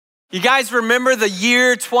You guys remember the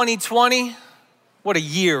year 2020? What a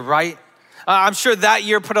year, right? I'm sure that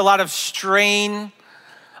year put a lot of strain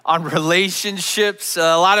on relationships,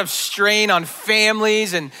 a lot of strain on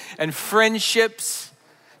families and friendships.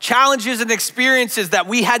 Challenges and experiences that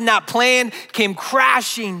we had not planned came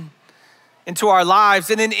crashing into our lives.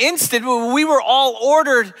 In an instant, we were all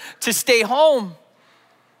ordered to stay home.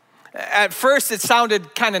 At first, it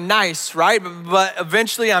sounded kind of nice, right? But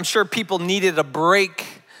eventually, I'm sure people needed a break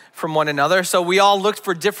from one another. So we all looked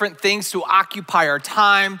for different things to occupy our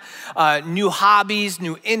time, new hobbies,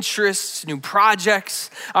 new interests, new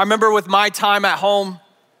projects. I remember with my time at home,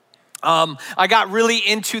 I got really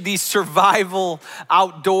into these survival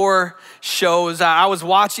outdoor shows. I was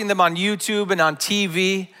watching them on YouTube and on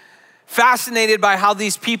TV, fascinated by how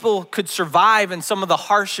these people could survive in some of the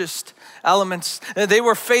harshest elements. They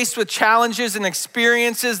were faced with challenges and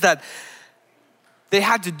experiences that they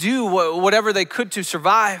had to do whatever they could to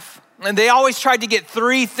survive. And they always tried to get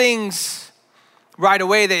three things right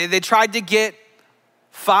away. They tried to get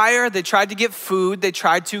fire, they tried to get food, they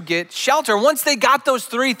tried to get shelter. Once they got those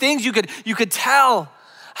three things, you could tell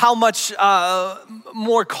how much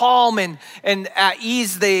more calm and at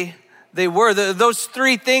ease they were. Those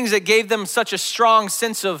three things that gave them such a strong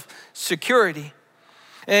sense of security.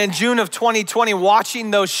 In June of 2020,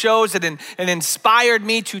 watching those shows, it inspired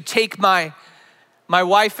me to take my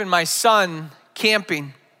wife and my son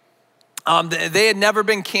camping. They had never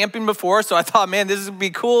been camping before, so I thought, man, this would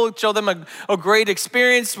be cool, show them a great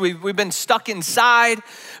experience. We've been stuck inside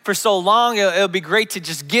for so long. It'll be great to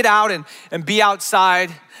just get out and be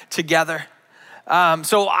outside together.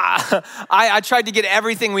 So I tried to get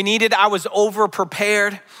everything we needed. I was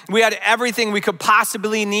over-prepared. We had everything we could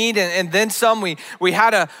possibly need, and then some. We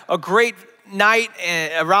had a great night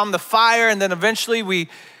around the fire, and then eventually we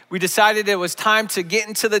decided it was time to get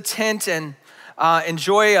into the tent and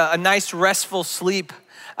enjoy a nice restful sleep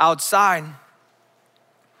outside.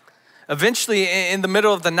 Eventually, in the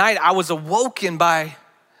middle of the night, I was awoken by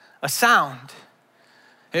a sound.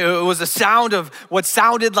 It was a sound of what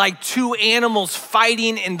sounded like two animals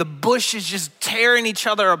fighting in the bushes, just tearing each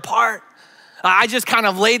other apart. I just kind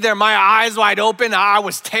of laid there, my eyes wide open. I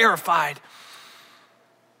was terrified.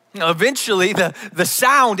 Eventually, the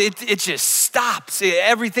sound, it just stops.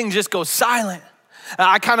 Everything just goes silent.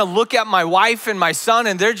 I kind of look at my wife and my son,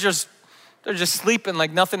 and they're just sleeping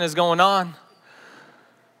like nothing is going on.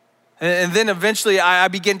 And then eventually, I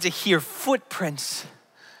begin to hear footprints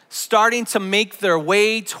starting to make their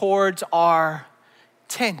way towards our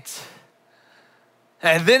tent.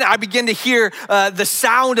 And then I begin to hear the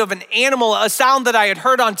sound of an animal, a sound that I had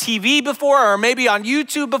heard on TV before or maybe on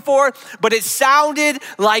YouTube before, but it sounded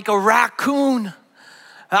like a raccoon.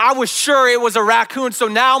 I was sure it was a raccoon, so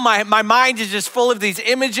now my mind is just full of these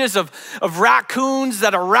images of raccoons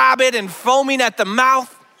that are rabid and foaming at the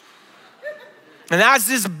mouth. And as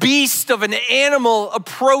this beast of an animal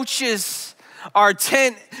approaches our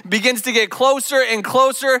tent, begins to get closer and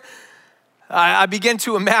closer, I begin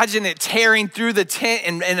to imagine it tearing through the tent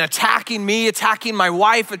and attacking me, attacking my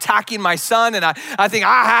wife, attacking my son. And I think,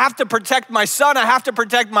 I have to protect my son. I have to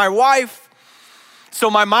protect my wife.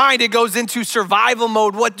 So my mind, it goes into survival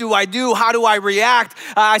mode. What do I do? How do I react?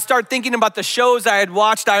 I start thinking about the shows I had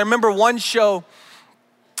watched. I remember one show,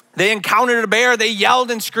 they encountered a bear. They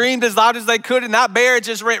yelled and screamed as loud as they could, and that bear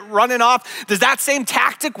just went running off. Does that same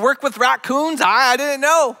tactic work with raccoons? I didn't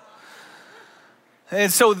know.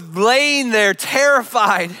 And so laying there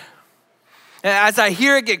terrified, as I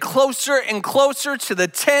hear it get closer and closer to the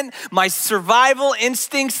tent, my survival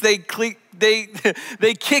instincts, they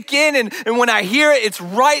kick in. And when I hear it, it's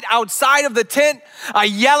right outside of the tent. I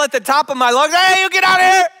yell at the top of my lungs, hey, you get out of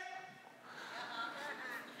here.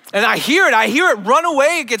 And I hear it run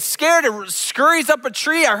away. It gets scared. It scurries up a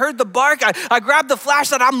tree. I heard the bark. I grab the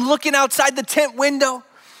flashlight. I'm looking outside the tent window,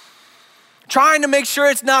 trying to make sure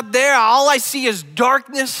it's not there. All I see is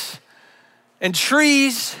darkness and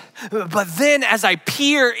trees. But then as I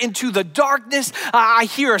peer into the darkness, I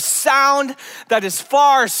hear a sound that is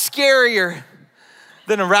far scarier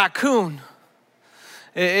than a raccoon.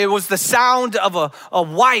 It was the sound of a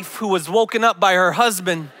wife who was woken up by her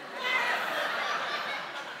husband.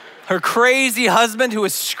 Her crazy husband who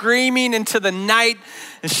was screaming into the night.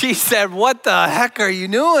 And she said, what the heck are you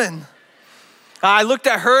doing? I looked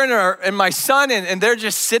at her and my son, and they're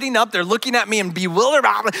just sitting up. They're looking at me in bewildered.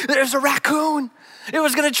 There's a raccoon. It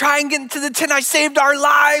was going to try and get into the tent. I saved our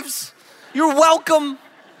lives. You're welcome.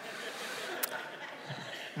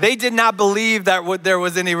 They did not believe that there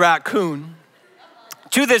was any raccoon.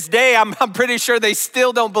 To this day, I'm pretty sure they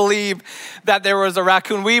still don't believe that there was a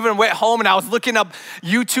raccoon. We even went home and I was looking up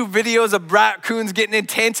YouTube videos of raccoons getting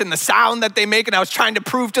intense and the sound that they make, and I was trying to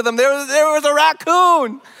prove to them there was a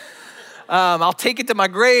raccoon. I'll take it to my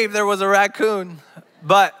grave, there was a raccoon.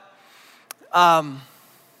 But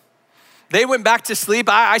they went back to sleep.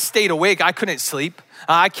 I stayed awake. I couldn't sleep.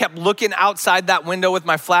 I kept looking outside that window with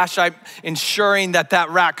my flashlight, ensuring that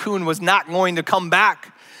raccoon was not going to come back.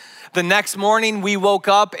 The next morning, we woke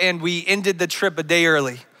up and we ended the trip a day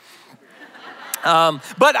early.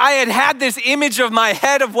 But I had this image of my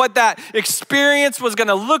head of what that experience was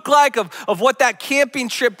gonna look like, of what that camping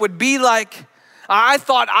trip would be like. I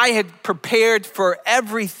thought I had prepared for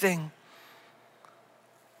everything.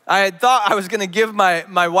 I had thought I was gonna give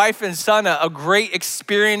my wife and son a great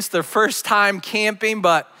experience, their first time camping,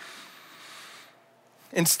 but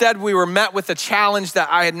instead we were met with a challenge that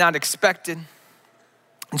I had not expected.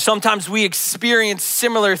 And sometimes we experience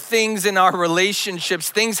similar things in our relationships.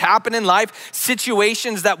 Things happen in life,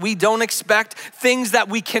 situations that we don't expect, things that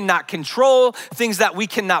we cannot control, things that we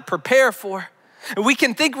cannot prepare for. And we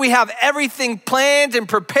can think we have everything planned and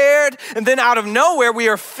prepared, and then out of nowhere, we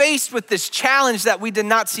are faced with this challenge that we did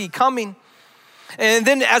not see coming. And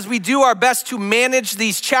then as we do our best to manage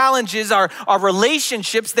these challenges, our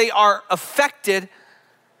relationships, they are affected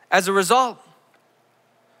as a result.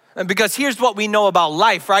 And because here's what we know about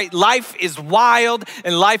life, right? Life is wild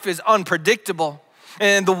and life is unpredictable.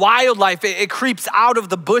 And the wildlife, it creeps out of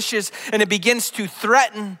the bushes and it begins to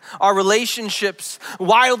threaten our relationships.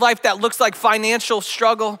 Wildlife that looks like financial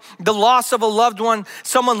struggle, the loss of a loved one,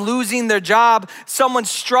 someone losing their job, someone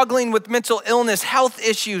struggling with mental illness, health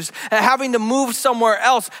issues, having to move somewhere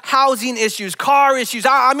else, housing issues, car issues.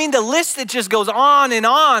 I mean, the list, it just goes on and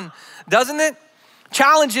on, doesn't it?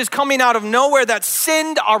 Challenges coming out of nowhere that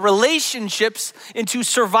send our relationships into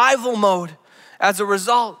survival mode as a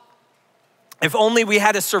result. If only we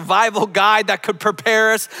had a survival guide that could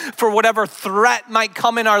prepare us for whatever threat might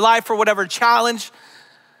come in our life or whatever challenge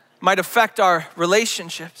might affect our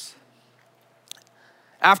relationships.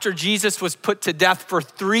 After Jesus was put to death for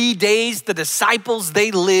 3 days, the disciples,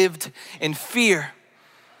 they lived in fear.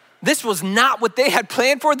 This was not what they had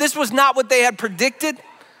planned for. This was not what they had predicted.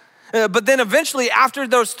 But then eventually, after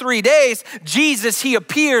those 3 days, Jesus, he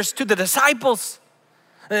appears to the disciples.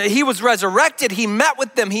 He was resurrected. He met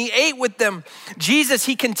with them. He ate with them. Jesus,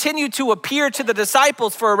 he continued to appear to the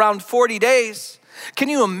disciples for around 40 days. Can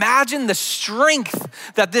you imagine the strength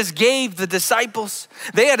that this gave the disciples?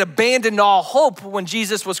 They had abandoned all hope when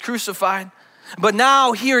Jesus was crucified. But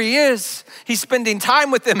now here he is. He's spending time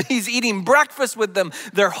with them. He's eating breakfast with them.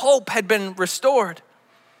 Their hope had been restored.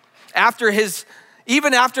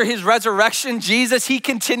 Even after his resurrection, Jesus, he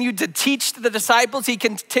continued to teach the disciples. He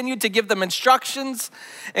continued to give them instructions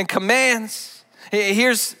and commands.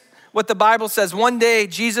 Here's what the Bible says. One day,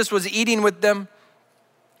 Jesus was eating with them.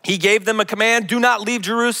 He gave them a command, do not leave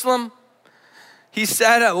Jerusalem. He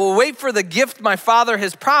said, well, wait for the gift my Father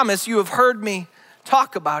has promised. You have heard me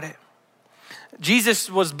talk about it. Jesus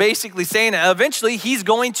was basically saying eventually he's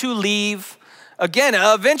going to leave again.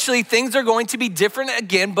 Eventually things are going to be different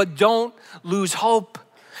again, but don't lose hope.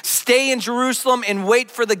 Stay in Jerusalem and wait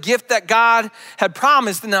for the gift that God had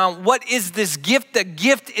promised. Now, what is this gift? The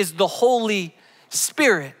gift is the Holy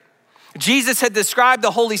Spirit. Jesus had described the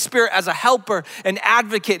Holy Spirit as a helper, an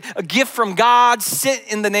advocate, a gift from God sent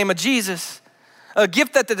in the name of Jesus. A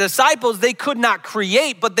gift that the disciples, they could not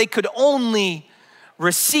create, but they could only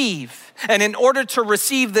receive. And in order to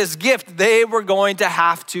receive this gift, they were going to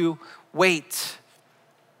have to wait.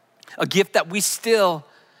 A gift that we still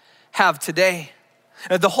have today.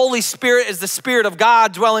 The Holy Spirit is the Spirit of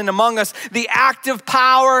God dwelling among us, the active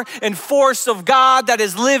power and force of God that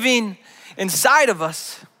is living inside of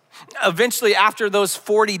us. Eventually, after those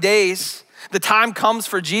 40 days, the time comes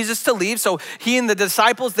for Jesus to leave. So he and the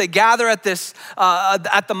disciples, they gather at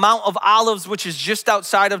the Mount of Olives, which is just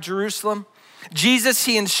outside of Jerusalem. Jesus,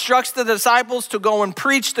 he instructs the disciples to go and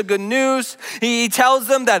preach the good news. He tells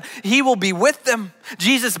them that he will be with them.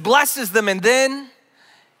 Jesus blesses them, and then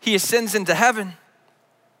he ascends into heaven.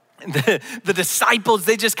 The disciples,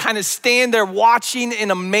 they just kind of stand there watching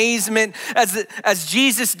in amazement as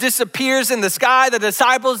Jesus disappears in the sky. The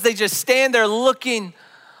disciples, they just stand there looking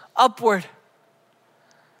upward.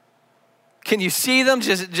 Can you see them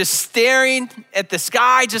just staring at the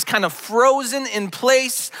sky, just kind of frozen in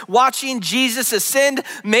place, watching Jesus ascend?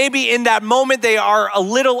 Maybe in that moment they are a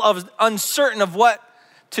little uncertain of what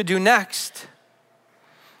to do next.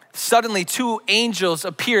 Suddenly 2 angels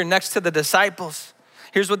appear next to the disciples.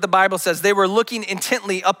 Here's what the Bible says. They were looking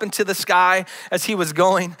intently up into the sky as he was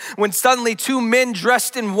going, when suddenly two men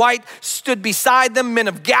dressed in white stood beside them. Men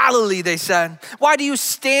of Galilee, they said, why do you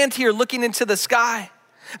stand here looking into the sky?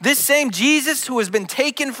 This same Jesus who has been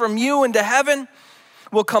taken from you into heaven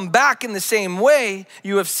will come back in the same way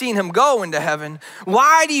you have seen him go into heaven.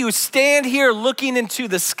 Why do you stand here looking into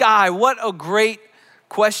the sky? What a great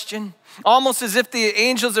question. Almost as if the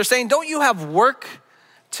angels are saying, don't you have work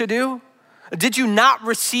to do? Did you not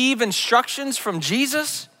receive instructions from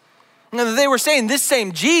Jesus? They were saying this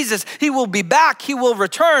same Jesus, he will be back, he will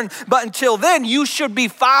return, but until then, you should be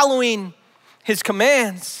following his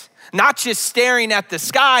commands, not just staring at the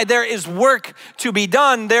sky. There is work to be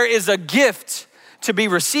done. There is a gift to be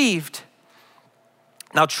received.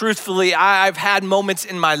 Now, truthfully, I've had moments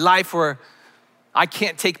in my life where I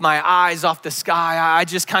can't take my eyes off the sky. I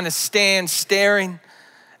just kind of stand staring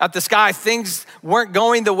at the sky. Things weren't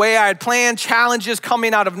going the way I had planned, challenges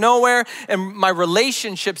coming out of nowhere, and my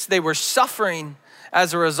relationships, they were suffering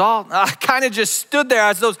as a result. I kind of just stood there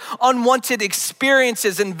as those unwanted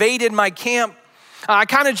experiences invaded my camp. I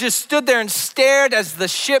kind of just stood there and stared as the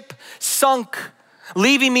ship sunk,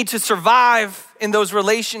 leaving me to survive in those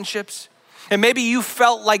relationships. And maybe you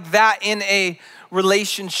felt like that in a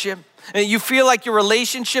relationship. And you feel like your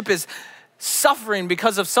relationship is suffering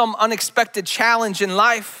because of some unexpected challenge in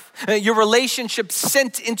life. Your relationship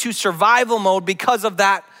sent into survival mode because of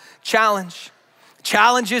that challenge.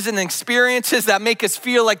 Challenges and experiences that make us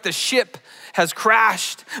feel like the ship has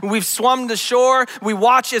crashed. We've swum to shore. We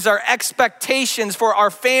watch as our expectations for our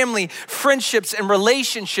family, friendships, and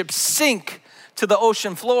relationships sink to the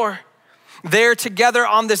ocean floor. There together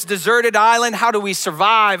on this deserted island, how do we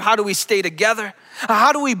survive? How do we stay together?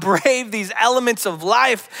 How do we brave these elements of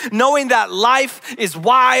life, knowing that life is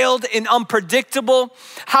wild and unpredictable?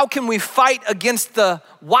 How can we fight against the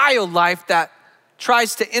wildlife that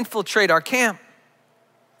tries to infiltrate our camp?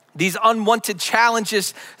 These unwanted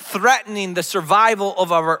challenges threatening the survival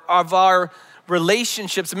of our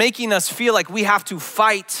relationships, making us feel like we have to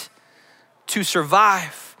fight to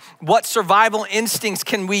survive. What survival instincts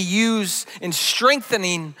can we use in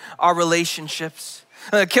strengthening our relationships?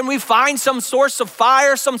 Can we find some source of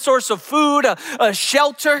fire, some source of food, a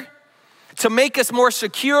shelter to make us more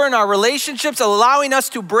secure in our relationships, allowing us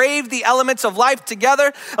to brave the elements of life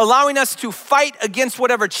together, allowing us to fight against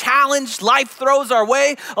whatever challenge life throws our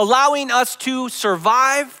way, allowing us to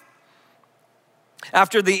survive?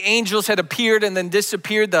 After the angels had appeared and then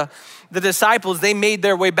disappeared, the disciples, they made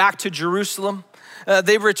their way back to Jerusalem.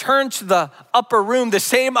 They returned to the upper room, the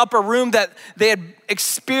same upper room that they had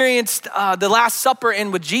experienced the Last Supper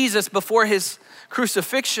in with Jesus before his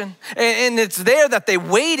crucifixion. And it's there that they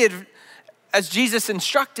waited as Jesus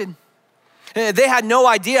instructed. They had no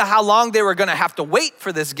idea how long they were going to have to wait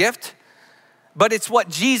for this gift, but it's what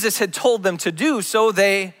Jesus had told them to do, so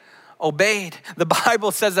they obeyed. The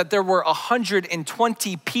Bible says that there were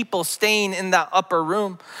 120 people staying in that upper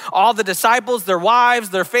room. All the disciples, their wives,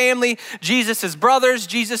 their family, Jesus' brothers,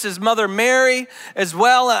 Jesus' mother Mary as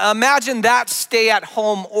well. Imagine that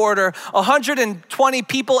stay-at-home order. 120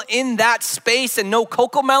 people in that space and no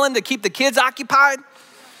CoComelon to keep the kids occupied.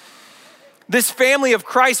 This family of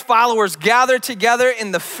Christ followers gathered together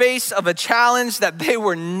in the face of a challenge that they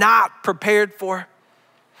were not prepared for.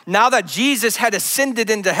 Now that Jesus had ascended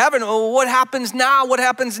into heaven, what happens now? What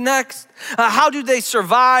happens next? How do they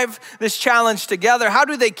survive this challenge together? How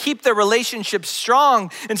do they keep their relationship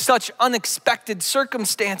strong in such unexpected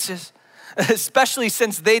circumstances? Especially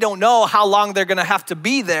since they don't know how long they're gonna have to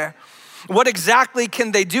be there. What exactly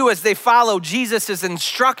can they do as they follow Jesus'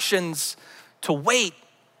 instructions to wait?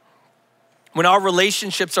 When our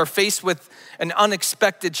relationships are faced with an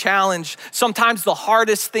unexpected challenge, sometimes the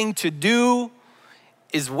hardest thing to do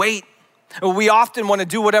is wait. We often want to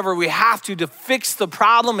do whatever we have to fix the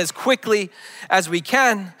problem as quickly as we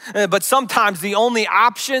can, but sometimes the only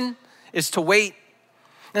option is to wait.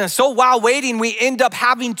 And so while waiting, we end up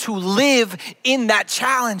having to live in that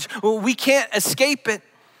challenge. We can't escape it.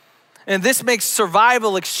 And this makes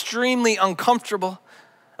survival extremely uncomfortable.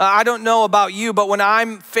 I don't know about you, but when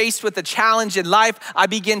I'm faced with a challenge in life, I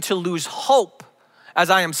begin to lose hope as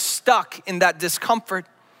I am stuck in that discomfort.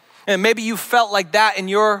 And maybe you felt like that in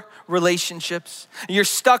your relationships. You're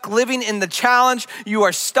stuck living in the challenge. You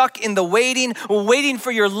are stuck in the waiting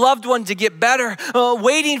for your loved one to get better,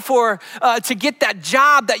 waiting for to get that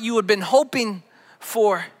job that you had been hoping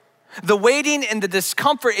for. The waiting and the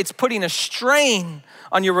discomfort, it's putting a strain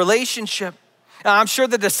on your relationship. I'm sure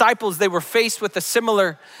the disciples, they were faced with a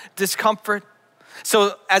similar discomfort.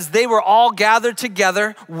 So as they were all gathered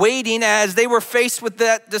together, waiting, as they were faced with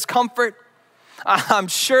that discomfort, I'm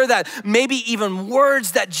sure that maybe even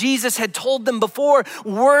words that Jesus had told them before,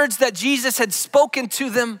 words that Jesus had spoken to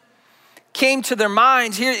them, came to their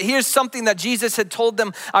minds. Here's something that Jesus had told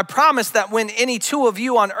them. I promise that when any two of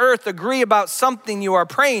you on earth agree about something you are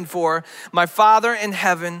praying for, my Father in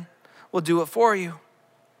heaven will do it for you.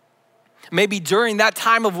 Maybe during that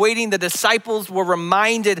time of waiting, the disciples were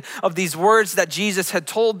reminded of these words that Jesus had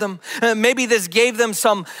told them. Maybe this gave them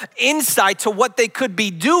some insight to what they could be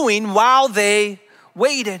doing while they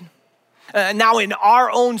waited. Now in our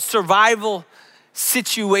own survival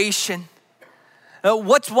situation,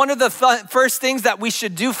 what's one of the first things that we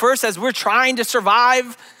should do first as we're trying to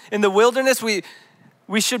survive in the wilderness?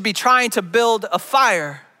 We should be trying to build a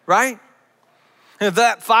fire, right?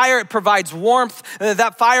 That fire, it provides warmth.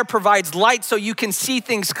 That fire provides light so you can see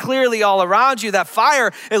things clearly all around you. That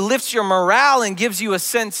fire, it lifts your morale and gives you a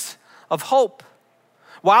sense of hope.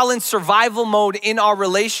 While in survival mode in our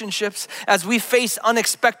relationships, as we face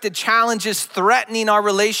unexpected challenges threatening our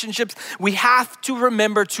relationships, we have to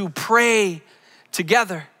remember to pray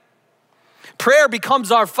together. Prayer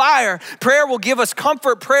becomes our fire. Prayer will give us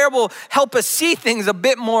comfort. Prayer will help us see things a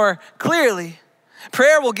bit more clearly.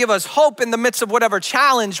 Prayer will give us hope in the midst of whatever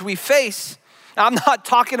challenge we face. I'm not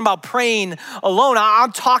talking about praying alone.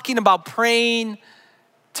 I'm talking about praying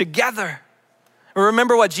together.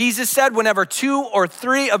 Remember what Jesus said, whenever 2 or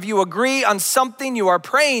 3 of you agree on something you are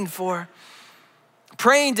praying for.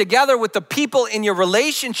 Praying together with the people in your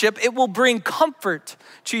relationship, it will bring comfort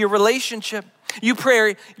to your relationship. You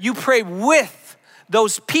pray with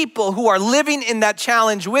those people who are living in that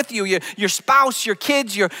challenge with you, your spouse, your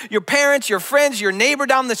kids, your parents, your friends, your neighbor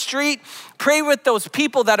down the street. Pray with those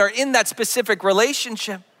people that are in that specific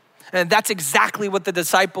relationship. And that's exactly what the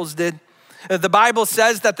disciples did. The Bible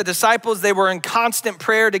says that the disciples, they were in constant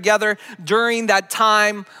prayer together during that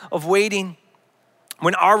time of waiting.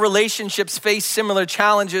 When our relationships face similar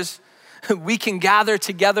challenges, we can gather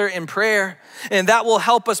together in prayer, and that will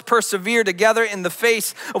help us persevere together in the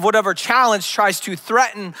face of whatever challenge tries to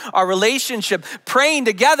threaten our relationship. Praying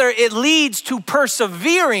together, it leads to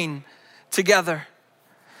persevering together.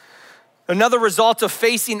 Another result of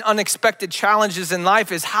facing unexpected challenges in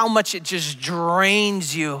life is how much it just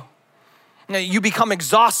drains you. You become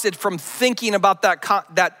exhausted from thinking about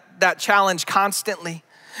that challenge constantly.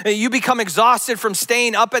 You become exhausted from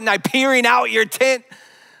staying up at night, peering out your tent,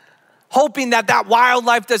 hoping that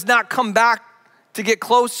wildlife does not come back to get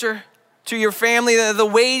closer to your family. The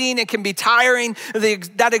waiting, it can be tiring.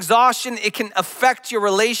 That exhaustion, it can affect your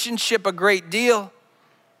relationship a great deal.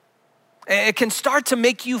 It can start to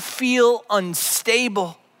make you feel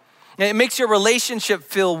unstable. It makes your relationship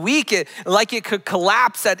feel weak, like it could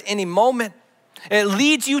collapse at any moment. It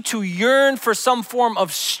leads you to yearn for some form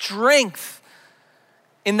of strength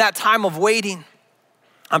in that time of waiting.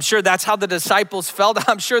 I'm sure that's how the disciples felt.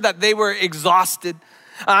 I'm sure that they were exhausted.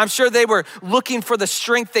 I'm sure they were looking for the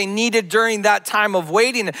strength they needed during that time of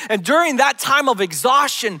waiting. And during that time of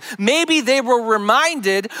exhaustion, maybe they were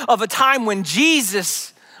reminded of a time when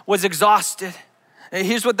Jesus was exhausted. And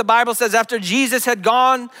here's what the Bible says. After Jesus had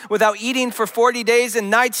gone without eating for 40 days and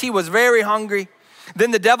nights, he was very hungry.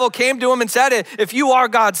 Then the devil came to him and said, if you are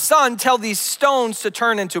God's son, tell these stones to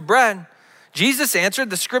turn into bread. Jesus answered,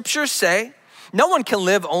 the scriptures say, no one can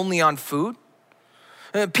live only on food.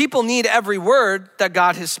 People need every word that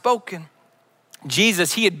God has spoken.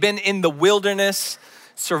 Jesus, he had been in the wilderness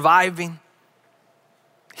surviving.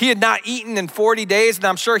 He had not eaten in 40 days, and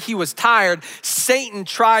I'm sure he was tired. Satan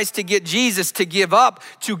tries to get Jesus to give up,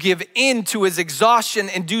 to give in to his exhaustion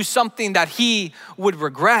and do something that he would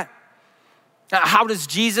regret. How does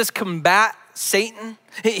Jesus combat Satan?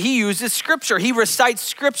 He uses scripture. He recites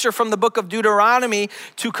scripture from the book of Deuteronomy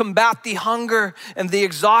to combat the hunger and the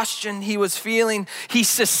exhaustion he was feeling. He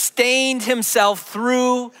sustained himself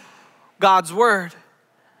through God's word.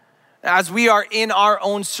 As we are in our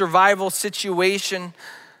own survival situation,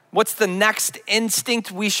 what's the next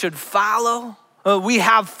instinct we should follow? We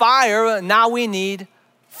have fire, now we need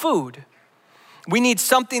food. We need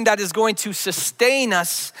something that is going to sustain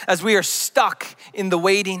us as we are stuck in the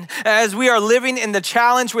waiting. As we are living in the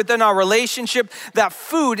challenge within our relationship, that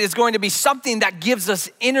food is going to be something that gives us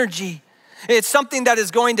energy. It's something that is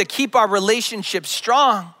going to keep our relationship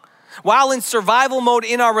strong. While in survival mode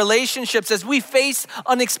in our relationships, as we face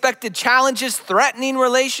unexpected challenges threatening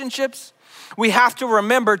relationships, we have to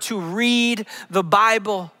remember to read the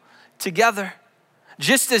Bible together.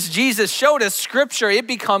 Just as Jesus showed us, scripture, it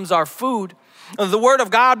becomes our food. The word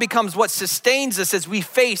of God becomes what sustains us as we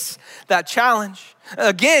face that challenge.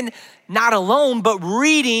 Again, not alone, but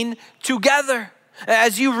reading together.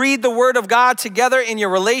 As you read the word of God together in your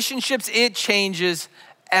relationships, it changes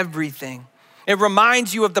everything. It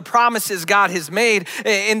reminds you of the promises God has made.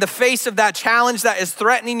 In the face of that challenge that is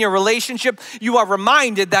threatening your relationship, you are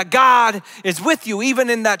reminded that God is with you even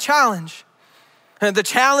in that challenge. The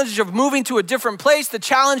challenge of moving to a different place, the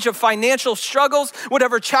challenge of financial struggles,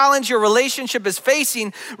 whatever challenge your relationship is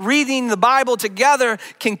facing, reading the Bible together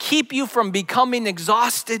can keep you from becoming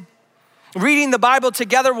exhausted. Reading the Bible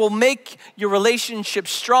together will make your relationship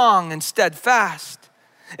strong and steadfast.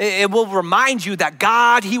 It will remind you that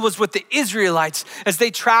God, He was with the Israelites as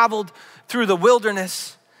they traveled through the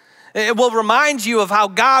wilderness. It will remind you of how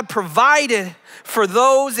God provided for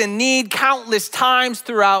those in need countless times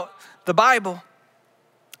throughout the Bible.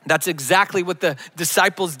 That's exactly what the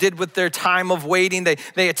disciples did with their time of waiting.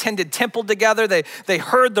 They attended temple together. They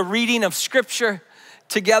heard the reading of scripture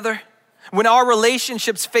together. When our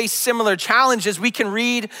relationships face similar challenges, we can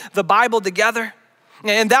read the Bible together.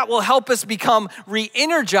 And that will help us become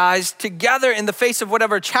re-energized together in the face of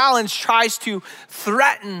whatever challenge tries to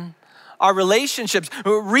threaten our relationships.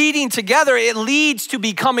 Reading together, it leads to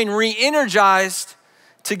becoming re-energized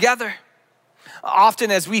together. Often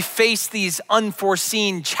as we face these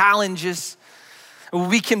unforeseen challenges,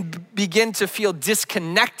 we can begin to feel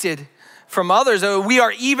disconnected from others. We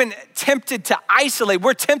are even tempted to isolate.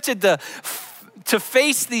 We're tempted to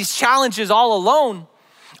face these challenges all alone.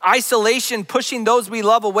 Isolation, pushing those we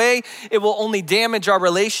love away, it will only damage our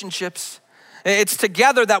relationships. It's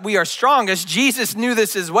together that we are strongest. Jesus knew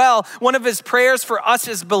this as well. One of his prayers for us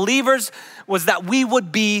as believers was that we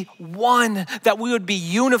would be one, that we would be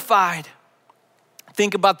unified.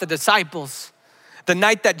 Think about the disciples. The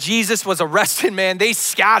night that Jesus was arrested, man, they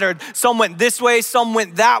scattered. Some went this way, some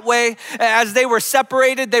went that way. As they were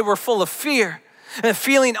separated, they were full of fear and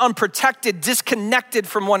feeling unprotected, disconnected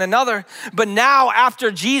from one another. But now,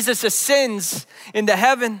 after Jesus ascends into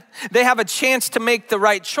heaven, they have a chance to make the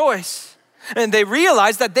right choice. And they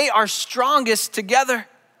realize that they are strongest together.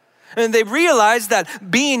 And they realize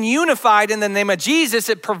that being unified in the name of Jesus,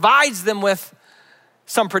 it provides them with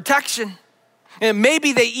some protection. And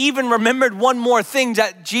maybe they even remembered one more thing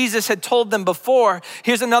that Jesus had told them before.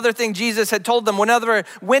 Here's another thing Jesus had told them.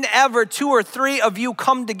 Whenever 2 or 3 of you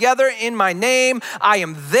come together in my name, I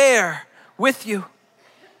am there with you.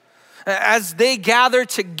 As they gather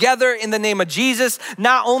together in the name of Jesus,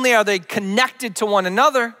 not only are they connected to one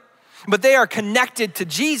another, but they are connected to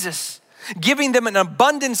Jesus, giving them an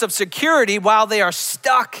abundance of security while they are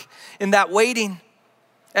stuck in that waiting.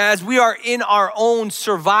 As we are in our own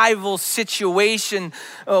survival situation,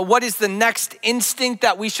 what is the next instinct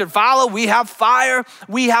that we should follow? We have fire,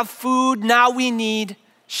 we have food, now we need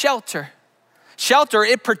shelter. Shelter,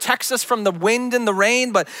 it protects us from the wind and the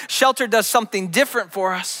rain, but shelter does something different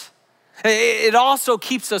for us. It also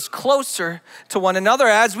keeps us closer to one another.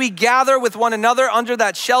 As we gather with one another under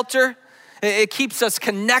that shelter, it keeps us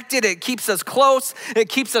connected, it keeps us close, it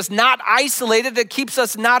keeps us not isolated, it keeps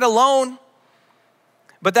us not alone.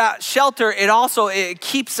 But that shelter, it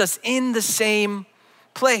keeps us in the same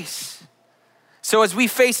place. So as we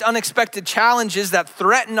face unexpected challenges that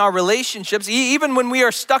threaten our relationships, even when we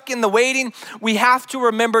are stuck in the waiting, we have to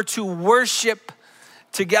remember to worship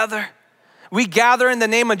together. We gather in the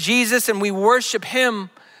name of Jesus and we worship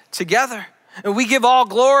him together. And we give all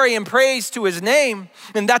glory and praise to his name.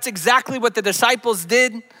 And that's exactly what the disciples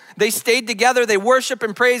did. They stayed together, they worship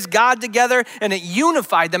and praise God together, and it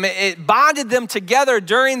unified them. It bonded them together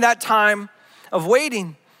during that time of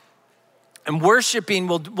waiting. And worshiping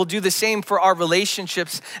will do the same for our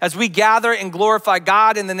relationships. As we gather and glorify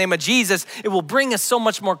God in the name of Jesus, it will bring us so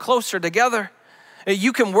much more closer together.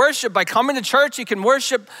 You can worship by coming to church, you can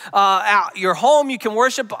worship at your home, you can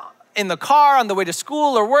worship in the car, on the way to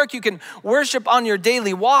school or work, you can worship on your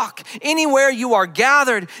daily walk. Anywhere you are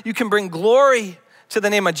gathered, you can bring glory to the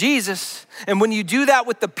name of Jesus. And when you do that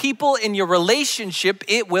with the people in your relationship,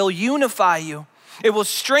 it will unify you. It will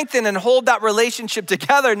strengthen and hold that relationship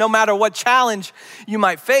together no matter what challenge you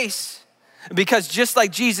might face. Because just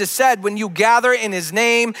like Jesus said, when you gather in his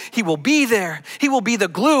name, he will be there. He will be the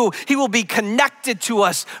glue. He will be connected to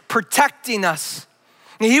us, protecting us.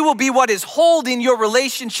 He will be what is holding your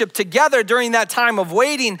relationship together during that time of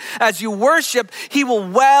waiting. As you worship, he will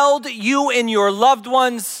weld you and your loved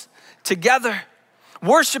ones together.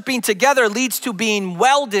 Worshiping together leads to being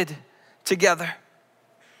welded together.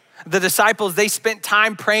 The disciples, they spent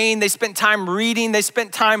time praying, they spent time reading, they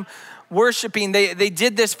spent time worshiping. They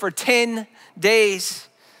did this for 10 days.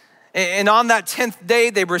 And on that 10th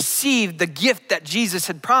day, they received the gift that Jesus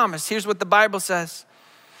had promised. Here's what the Bible says.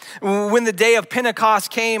 When the day of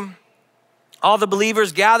Pentecost came, all the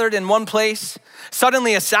believers gathered in one place.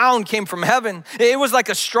 Suddenly a sound came from heaven. It was like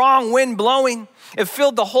a strong wind blowing. It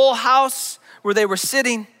filled the whole house where they were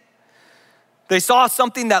sitting. They saw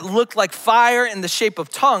something that looked like fire in the shape of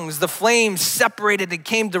tongues. The flames separated and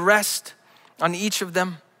came to rest on each of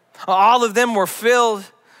them. All of them were filled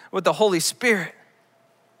with the Holy Spirit.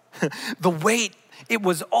 The wait, it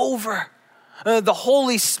was over. The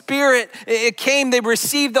Holy Spirit, it came. They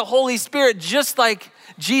received the Holy Spirit just like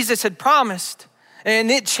Jesus had promised. And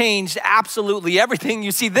it changed absolutely everything.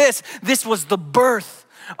 You see, this was the birth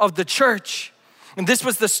of the church. And this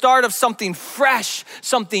was the start of something fresh,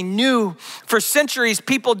 something new. For centuries,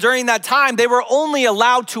 people during that time, they were only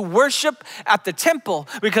allowed to worship at the temple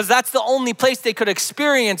because that's the only place they could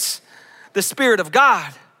experience the Spirit of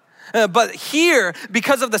God. But here,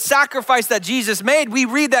 because of the sacrifice that Jesus made, we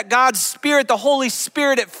read that God's Spirit, the Holy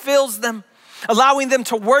Spirit, it fills them, allowing them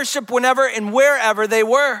to worship whenever and wherever they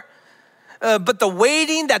were. But the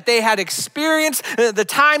waiting that they had experienced, the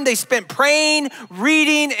time they spent praying,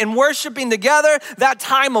 reading, and worshiping together, that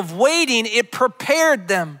time of waiting, it prepared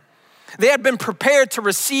them. They had been prepared to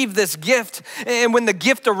receive this gift. And when the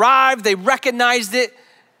gift arrived, they recognized it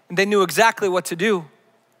and they knew exactly what to do.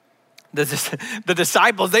 The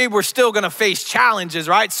disciples, they were still gonna face challenges,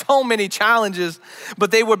 right? So many challenges, but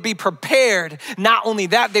they would be prepared. Not only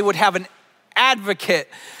that, they would have an advocate.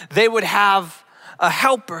 They would have a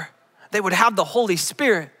helper. They would have the Holy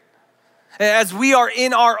Spirit. As we are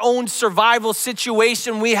in our own survival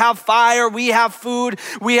situation, we have fire, we have food,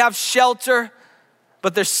 we have shelter,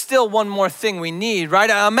 but there's still one more thing we need, right?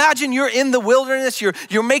 Imagine you're in the wilderness,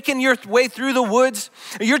 you're making your way through the woods,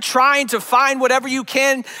 you're trying to find whatever you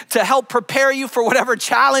can to help prepare you for whatever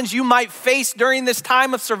challenge you might face during this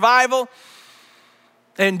time of survival.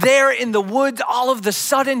 And there in the woods, all of a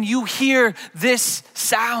sudden you hear this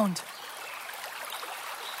sound.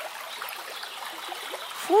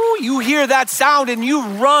 You hear that sound and you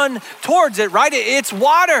run towards it, right? It's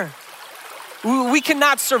water. We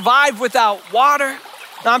cannot survive without water.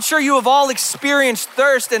 Now, I'm sure you have all experienced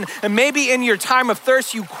thirst, and maybe in your time of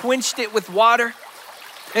thirst, you quenched it with water.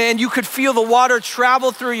 And you could feel the water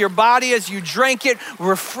travel through your body as you drank it,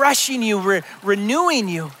 refreshing you, renewing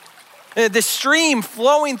you. The stream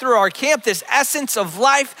flowing through our camp, this essence of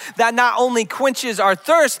life that not only quenches our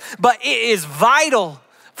thirst, but it is vital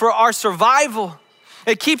for our survival.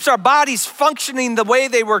 It keeps our bodies functioning the way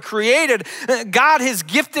they were created. God has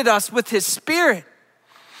gifted us with his Spirit.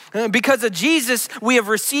 Because of Jesus, we have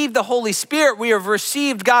received the Holy Spirit. We have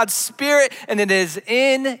received God's Spirit, and it is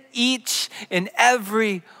in each and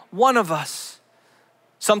every one of us.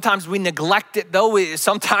 Sometimes we neglect it, though.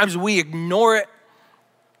 Sometimes we ignore it.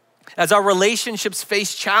 As our relationships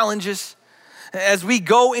face challenges, as we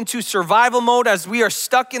go into survival mode, as we are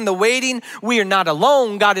stuck in the waiting, we are not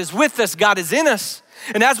alone. God is with us. God is in us.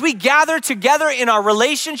 And as we gather together in our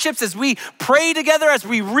relationships, as we pray together, as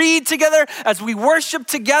we read together, as we worship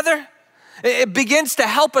together, it begins to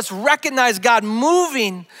help us recognize God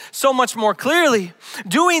moving so much more clearly.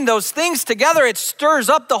 Doing those things together, it stirs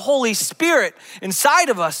up the Holy Spirit inside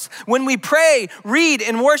of us. When we pray, read,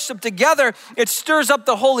 and worship together, it stirs up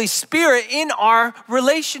the Holy Spirit in our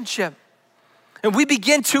relationship. And we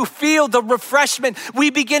begin to feel the refreshment. We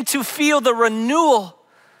begin to feel the renewal.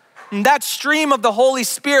 And that stream of the Holy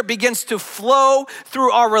Spirit begins to flow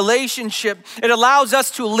through our relationship. It allows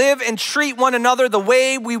us to live and treat one another the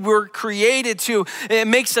way we were created to. It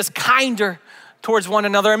makes us kinder towards one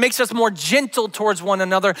another. It makes us more gentle towards one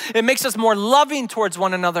another. It makes us more loving towards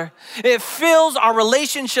one another. It fills our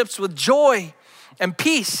relationships with joy and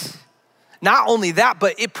peace. Not only that,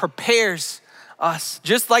 but it prepares us.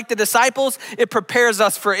 Just like the disciples, it prepares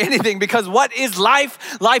us for anything, because what is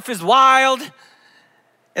life? Life is wild.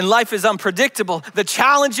 And life is unpredictable. The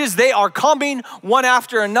challenges, they are coming one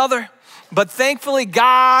after another. But thankfully,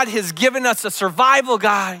 God has given us a survival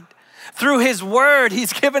guide. Through his word,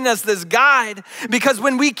 he's given us this guide. Because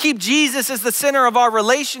when we keep Jesus as the center of our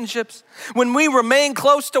relationships, when we remain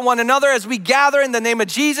close to one another, as we gather in the name of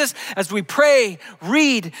Jesus, as we pray,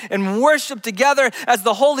 read, and worship together, as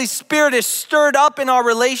the Holy Spirit is stirred up in our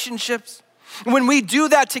relationships, when we do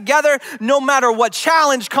that together, no matter what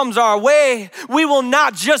challenge comes our way, we will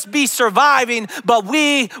not just be surviving, but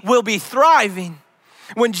we will be thriving.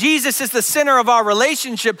 When Jesus is the center of our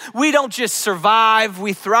relationship, we don't just survive,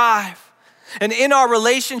 we thrive. And in our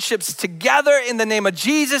relationships together, in the name of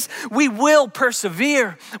Jesus, we will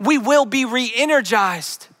persevere. We will be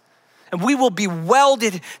re-energized. And we will be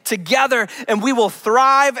welded together, and we will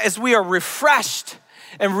thrive as we are refreshed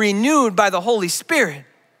and renewed by the Holy Spirit.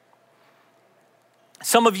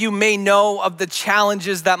 Some of you may know of the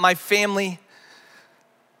challenges that my family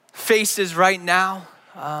faces right now.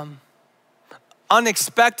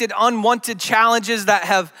 Unexpected, unwanted challenges that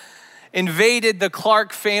have invaded the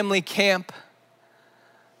Clark family camp.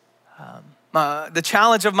 The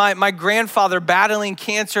challenge of my grandfather battling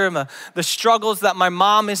cancer, the struggles that my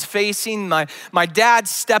mom is facing, my dad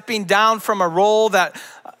stepping down from a role that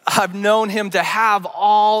I've known him to have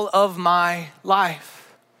all of my life.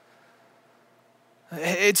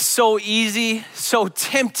 It's so easy, so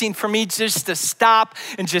tempting for me just to stop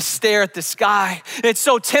and just stare at the sky. It's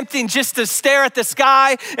so tempting just to stare at the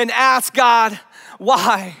sky and ask God,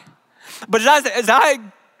 why? But as I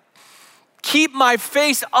keep my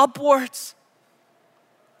face upwards,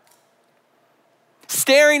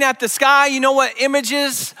 staring at the sky, you know what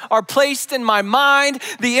images are placed in my mind?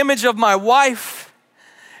 The image of my wife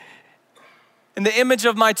and the image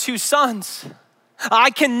of my 2 sons.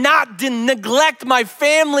 I cannot neglect my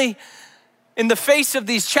family in the face of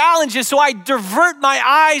these challenges, so I divert my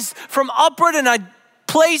eyes from upward and I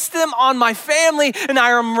place them on my family, and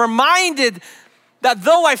I am reminded that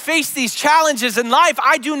though I face these challenges in life,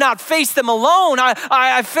 I do not face them alone.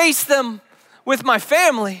 I face them with my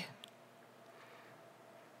family.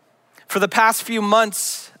 For the past few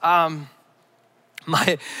months,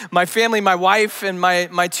 my family, my wife and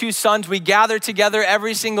my 2 sons, we gather together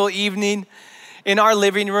every single evening in our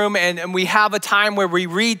living room, and we have a time where we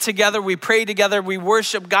read together, we pray together, we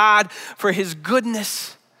worship God for his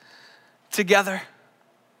goodness together.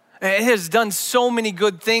 It has done so many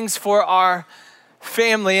good things for our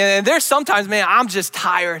family. And there's sometimes, man, I'm just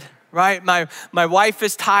tired, right? My wife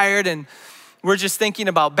is tired and we're just thinking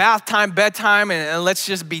about bath time, bedtime, and let's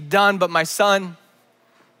just be done. But my son,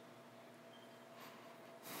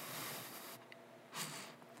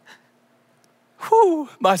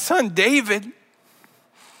 my son David,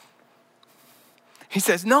 he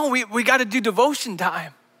says, no, we got to do devotion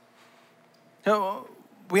time. No,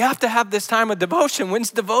 we have to have this time of devotion.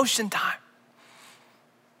 When's devotion time?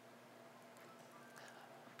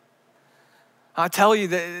 I tell you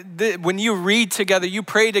that when you read together, you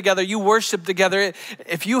pray together, you worship together,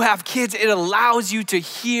 if you have kids, it allows you to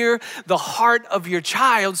hear the heart of your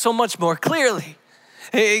child so much more clearly.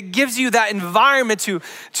 It gives you that environment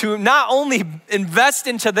to not only invest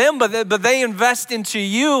into them, but they invest into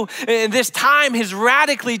you. And this time has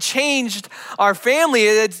radically changed our family.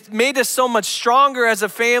 It's made us so much stronger as a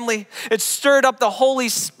family. It's stirred up the Holy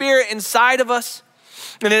Spirit inside of us.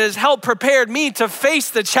 And it has helped prepared me to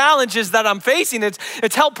face the challenges that I'm facing.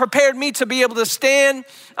 It's helped prepared me to be able to stand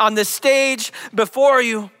on the stage before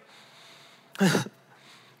you.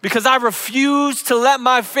 Because I refuse to let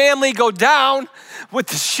my family go down with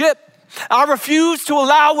the ship. I refuse to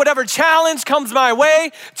allow whatever challenge comes my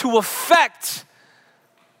way to affect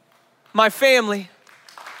my family.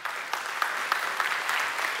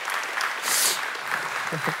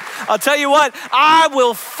 I'll tell you what, I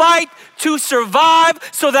will fight to survive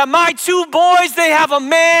so that my 2 boys, they have a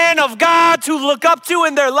man of God to look up to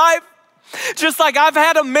in their life. Just like I've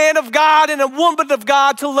had a man of God and a woman of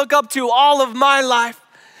God to look up to all of my life.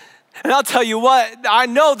 And I'll tell you what, I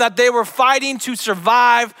know that they were fighting to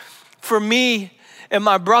survive for me and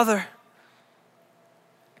my brother.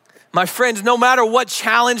 My friends, no matter what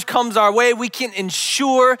challenge comes our way, we can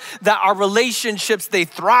ensure that our relationships, they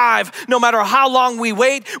thrive. No matter how long we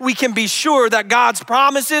wait, we can be sure that God's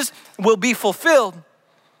promises will be fulfilled.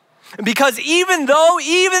 Because even though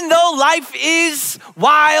life is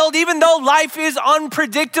wild, even though life is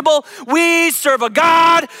unpredictable, we serve a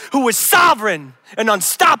God who is sovereign and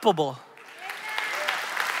unstoppable.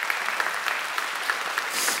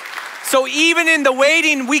 So even in the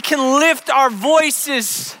waiting, we can lift our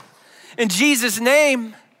voices in Jesus'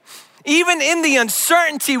 name. Even in the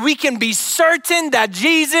uncertainty, we can be certain that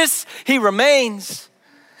Jesus, he remains.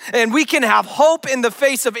 And we can have hope in the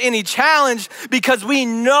face of any challenge because we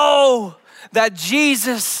know that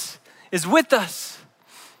Jesus is with us.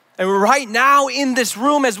 And right now in this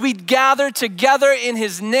room, as we gather together in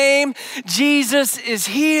his name, Jesus is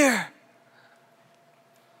here.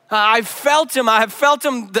 I felt him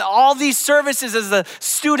all these services as the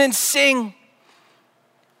students sing.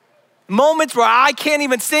 Moments where I can't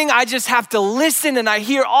even sing, I just have to listen, and I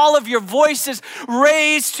hear all of your voices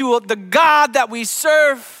raised to the God that we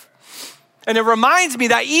serve. And it reminds me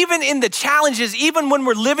that even in the challenges, even when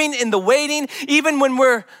we're living in the waiting, even when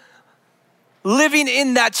we're living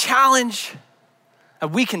in that challenge,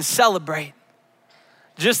 that we can celebrate.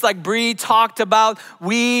 Just like Bree talked about,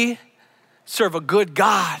 we serve a good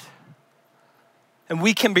God. And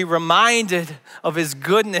we can be reminded of his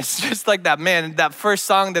goodness, just like that, man, that first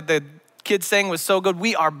song that the kids sang was so good.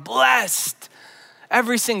 We are blessed.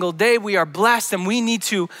 Every single day we are blessed, and we need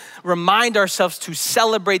to remind ourselves to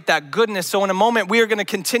celebrate that goodness. So in a moment, we are gonna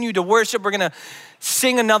continue to worship. We're gonna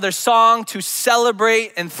sing another song to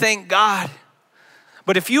celebrate and thank God.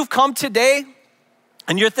 But if you've come today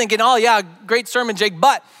And you're thinking, oh yeah, great sermon, Jake,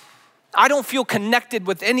 but I don't feel connected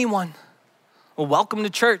with anyone. Well, welcome to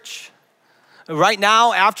church. Right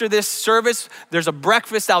now, after this service, there's a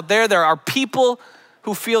breakfast out there. There are people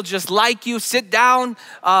who feel just like you. Sit down.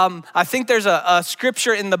 I think there's a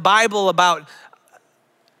scripture in the Bible about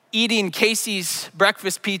eating Casey's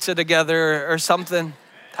breakfast pizza together or something,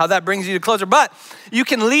 how that brings you closer. But you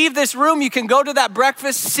can leave this room, you can go to that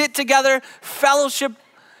breakfast, sit together, fellowship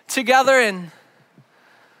together, and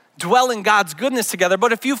dwell in God's goodness together.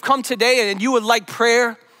 But if you've come today and you would like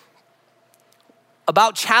prayer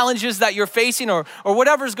about challenges that you're facing or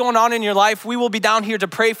whatever's going on in your life, we will be down here to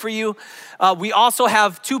pray for you. We also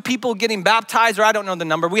have 2 people getting baptized, or I don't know the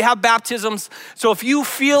number. We have baptisms. So if you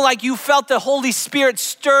feel like you felt the Holy Spirit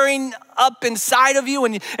stirring up inside of you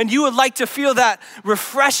and you would like to feel that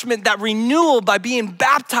refreshment, that renewal by being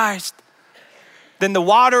baptized, then the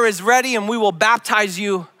water is ready and we will baptize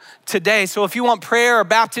you today. So if you want prayer or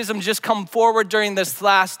baptism, just come forward during this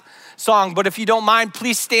last song. But if you don't mind,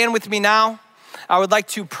 please stand with me now. I would like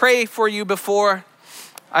to pray for you before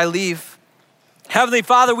I leave. Heavenly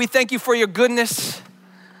Father, we thank you for your goodness.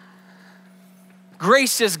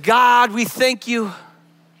 Gracious God, we thank you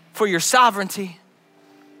for your sovereignty.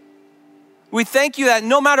 We thank you that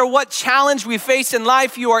no matter what challenge we face in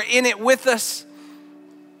life, you are in it with us.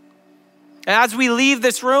 And as we leave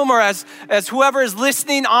this room, or as whoever is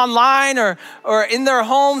listening online or in their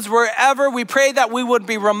homes, wherever, we pray that we would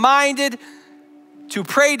be reminded to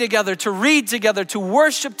pray together, to read together, to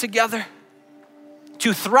worship together,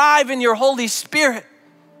 to thrive in your Holy Spirit,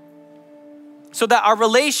 so that our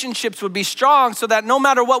relationships would be strong, so that no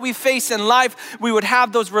matter what we face in life, we would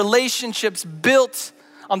have those relationships built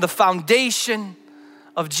on the foundation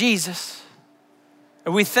of Jesus.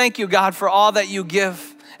 And we thank you, God, for all that you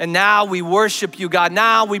give. And now we worship you, God.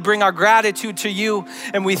 Now we bring our gratitude to you,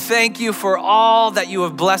 and we thank you for all that you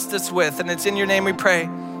have blessed us with. And it's in your name we pray.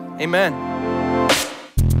 Amen.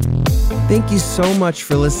 Thank you so much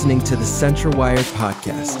for listening to the Central Wired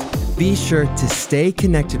podcast. Be sure to stay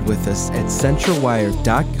connected with us at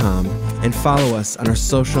centralwired.com and follow us on our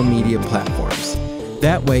social media platforms.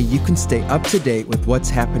 That way you can stay up to date with what's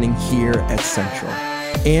happening here at Central.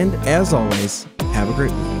 And as always, have a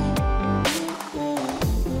great week.